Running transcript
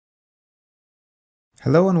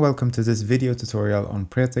Hello and welcome to this video tutorial on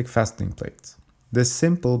Pretec Fastening Plate. This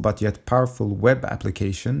simple but yet powerful web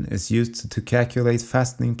application is used to calculate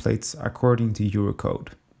fastening plates according to Eurocode.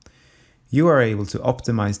 You are able to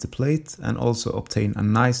optimize the plate and also obtain a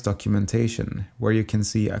nice documentation where you can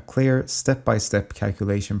see a clear step-by-step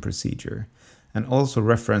calculation procedure and also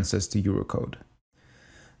references to Eurocode.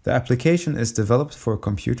 The application is developed for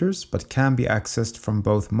computers but can be accessed from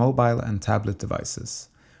both mobile and tablet devices,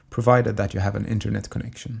 provided that you have an internet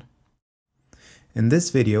connection. In this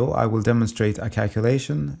video, I will demonstrate a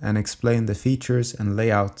calculation and explain the features and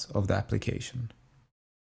layout of the application.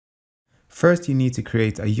 First, you need to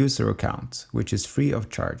create a user account, which is free of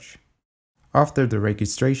charge. After the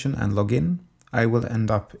registration and login, I will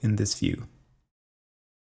end up in this view.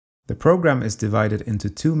 The program is divided into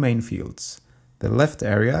two main fields. The left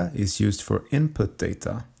area is used for input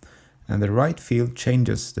data, and the right field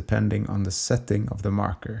changes depending on the setting of the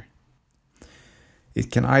marker.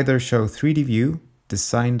 It can either show 3D view,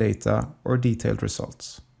 design data, or detailed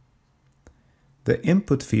results. The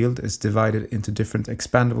input field is divided into different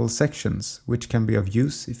expandable sections, which can be of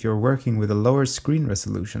use if you're working with a lower screen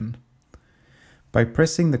resolution. By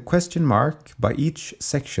pressing the question mark by each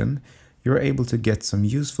section, you're able to get some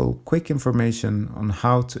useful, quick information on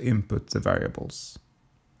how to input the variables.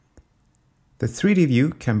 The 3D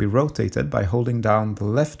view can be rotated by holding down the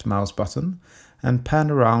left mouse button and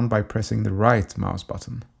pan around by pressing the right mouse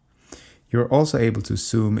button. You're also able to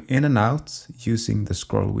zoom in and out using the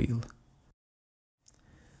scroll wheel.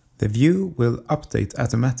 The view will update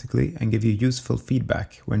automatically and give you useful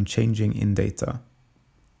feedback when changing in data.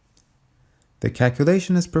 The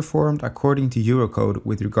calculation is performed according to Eurocode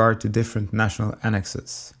with regard to different national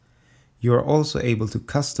annexes. You are also able to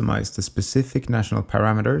customize the specific national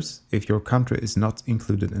parameters if your country is not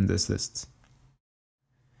included in this list.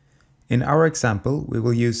 In our example, we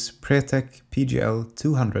will use Pretec PGL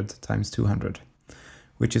 200x200,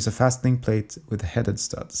 which is a fastening plate with headed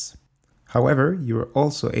studs. However, you are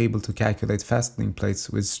also able to calculate fastening plates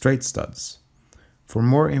with straight studs. For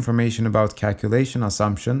more information about calculation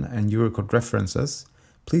assumption and Eurocode references,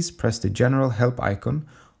 please press the general help icon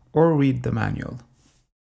or read the manual.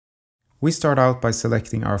 We start out by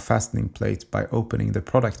selecting our fastening plate by opening the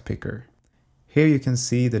product picker. Here you can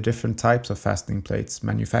see the different types of fastening plates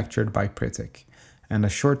manufactured by Pretec and a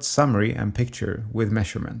short summary and picture with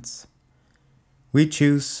measurements. We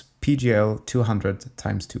choose PGL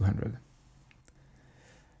 200x200.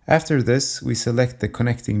 After this, we select the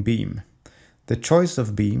connecting beam. The choice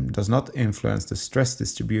of beam does not influence the stress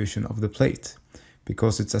distribution of the plate,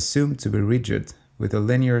 because it's assumed to be rigid with a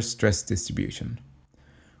linear stress distribution.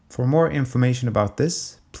 For more information about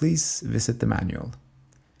this, please visit the manual.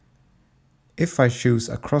 If I choose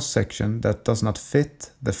a cross-section that does not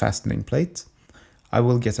fit the fastening plate, I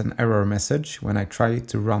will get an error message when I try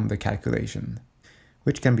to run the calculation,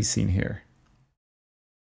 which can be seen here.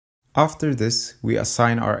 After this, we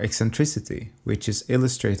assign our eccentricity, which is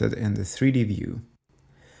illustrated in the 3D view.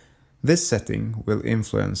 This setting will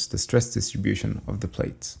influence the stress distribution of the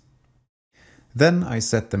plate. Then I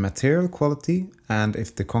set the material quality and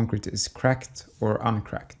if the concrete is cracked or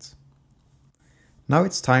uncracked. Now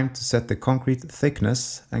it's time to set the concrete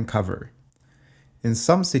thickness and cover. In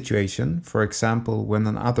some situation, for example when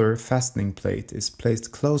another fastening plate is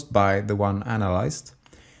placed close by the one analyzed,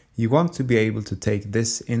 you want to be able to take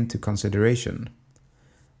this into consideration.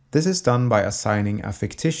 This is done by assigning a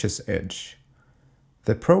fictitious edge.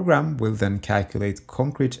 The program will then calculate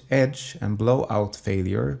concrete edge and blowout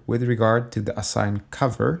failure with regard to the assigned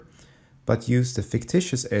cover, but use the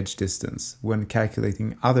fictitious edge distance when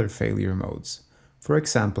calculating other failure modes, for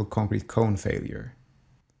example concrete cone failure.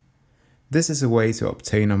 This is a way to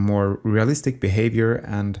obtain a more realistic behavior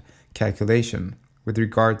and calculation with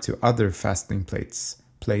regard to other fastening plates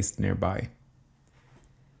placed nearby.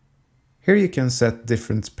 Here you can set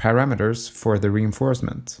different parameters for the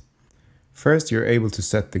reinforcement. First, you're able to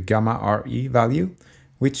set the gamma RE value,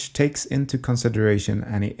 which takes into consideration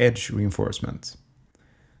any edge reinforcement.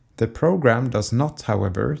 The program does not,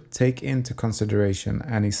 however, take into consideration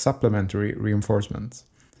any supplementary reinforcement,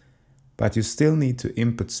 but you still need to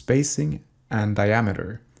input spacing and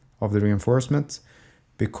diameter of the reinforcement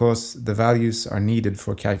because the values are needed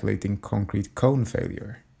for calculating concrete cone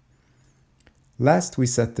failure. Last, we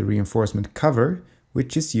set the reinforcement cover,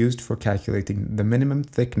 which is used for calculating the minimum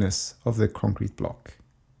thickness of the concrete block.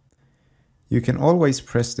 You can always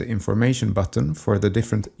press the information button for the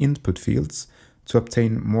different input fields to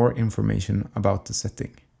obtain more information about the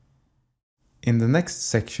setting. In the next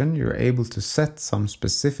section, you're able to set some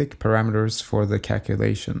specific parameters for the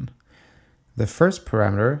calculation. The first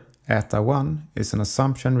parameter eta 1 is an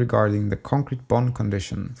assumption regarding the concrete bond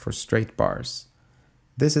condition for straight bars.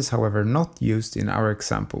 This is however not used in our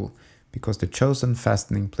example because the chosen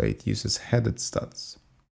fastening plate uses headed studs.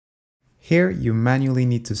 Here you manually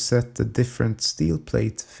need to set the different steel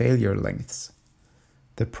plate failure lengths.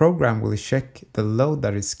 The program will check the load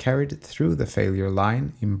that is carried through the failure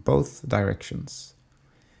line in both directions.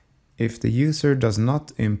 If the user does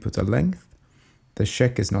not input a length, the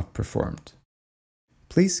check is not performed.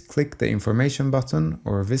 Please click the information button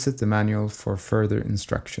or visit the manual for further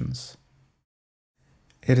instructions.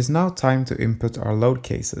 It is now time to input our load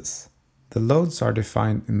cases. The loads are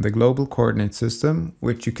defined in the global coordinate system,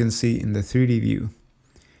 which you can see in the 3D view.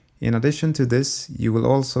 In addition to this, you will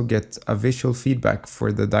also get a visual feedback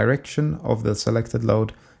for the direction of the selected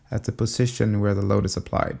load at the position where the load is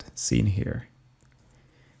applied, seen here.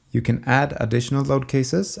 You can add additional load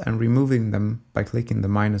cases and removing them by clicking the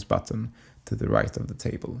minus button to the right of the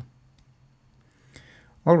table.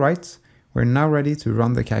 Alright, we're now ready to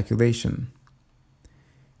run the calculation.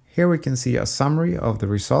 Here we can see a summary of the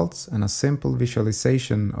results and a simple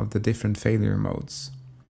visualization of the different failure modes.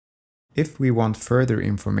 If we want further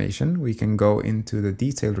information, we can go into the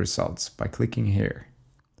detailed results by clicking here.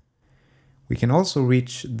 We can also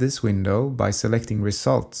reach this window by selecting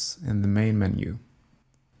Results in the main menu.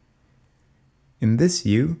 In this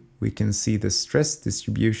view, we can see the stress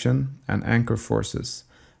distribution and anchor forces,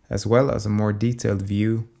 as well as a more detailed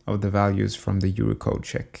view of the values from the Eurocode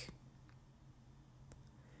check.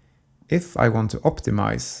 If I want to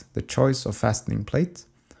optimize the choice of fastening plate,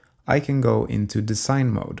 I can go into Design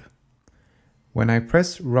mode. When I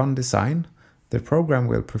press Run Design, the program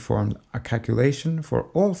will perform a calculation for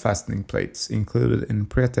all fastening plates included in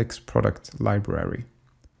Pretec's product library.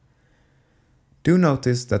 Do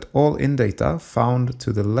notice that all in-data found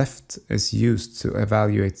to the left is used to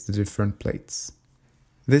evaluate the different plates.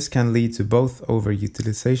 This can lead to both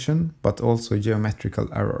overutilization but also geometrical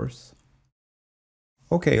errors.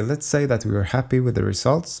 Okay, let's say that we are happy with the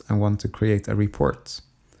results and want to create a report.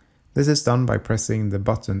 This is done by pressing the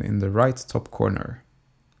button in the right top corner.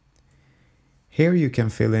 Here you can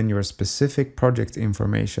fill in your specific project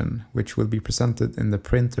information, which will be presented in the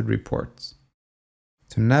printed report.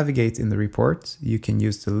 To navigate in the report, you can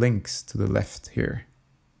use the links to the left here.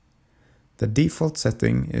 The default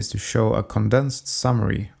setting is to show a condensed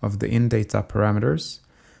summary of the in-data parameters,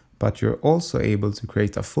 but you're also able to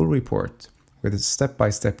create a full report with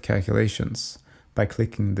step-by-step calculations by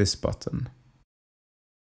clicking this button.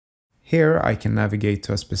 Here I can navigate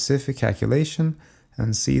to a specific calculation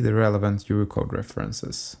and see the relevant Eurocode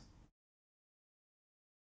references.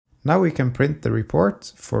 Now we can print the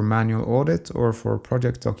report for manual audit or for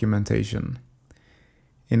project documentation.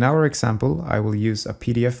 In our example, I will use a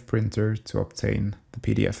PDF printer to obtain the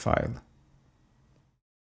PDF file.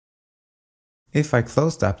 If I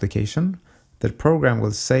close the application, the program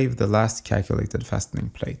will save the last calculated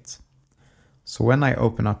fastening plate. So when I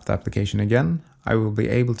open up the application again, I will be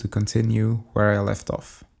able to continue where I left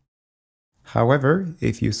off. However,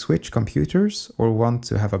 if you switch computers or want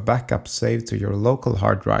to have a backup saved to your local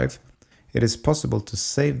hard drive, it is possible to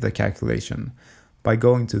save the calculation by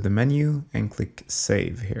going to the menu and click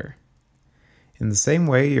Save here. In the same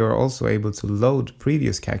way, you are also able to load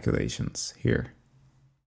previous calculations here.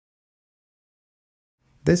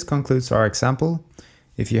 This concludes our example.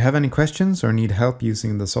 If you have any questions or need help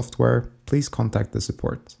using the software, please contact the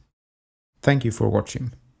support. Thank you for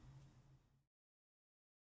watching.